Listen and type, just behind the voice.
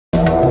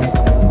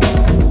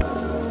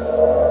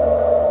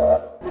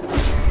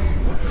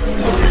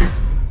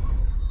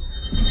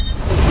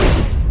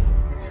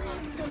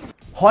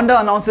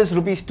Honda announces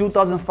rupees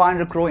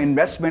 2,500 crore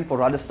investment for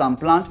Rajasthan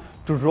plant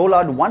to roll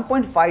out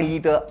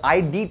 1.5-litre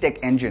i-DTEC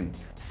engine.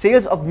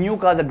 Sales of new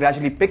cars are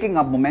gradually picking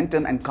up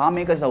momentum and car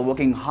makers are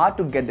working hard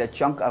to get their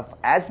chunk of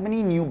as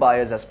many new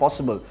buyers as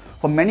possible.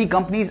 For many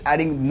companies,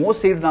 adding more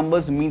sales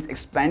numbers means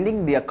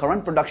expanding their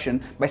current production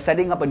by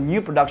setting up a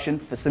new production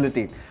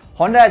facility.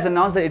 Honda has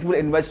announced that it will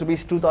invest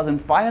rupees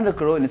 2,500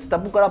 crore in its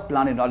Tapukara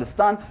plant in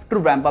Rajasthan to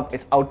ramp up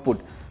its output.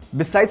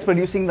 Besides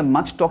producing the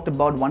much talked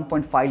about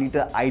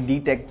 1.5-litre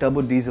i-DTEC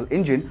turbo diesel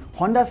engine,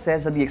 Honda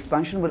says that the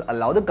expansion will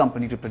allow the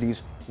company to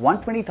produce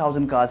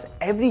 120,000 cars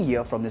every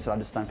year from this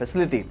Rajasthan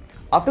facility.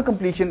 After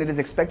completion, it is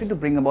expected to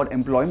bring about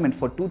employment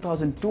for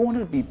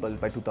 2,200 people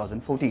by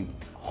 2014.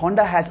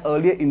 Honda has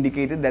earlier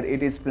indicated that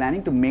it is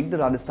planning to make the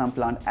Rajasthan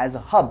plant as a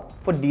hub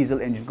for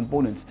diesel engine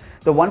components.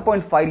 The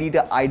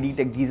 1.5-litre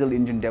i-DTEC diesel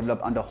engine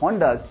developed under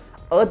Honda's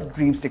Earth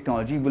Dreams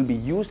technology will be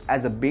used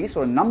as a base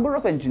for a number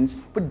of engines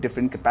with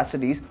different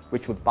capacities,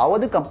 which would power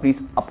the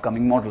company's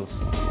upcoming models.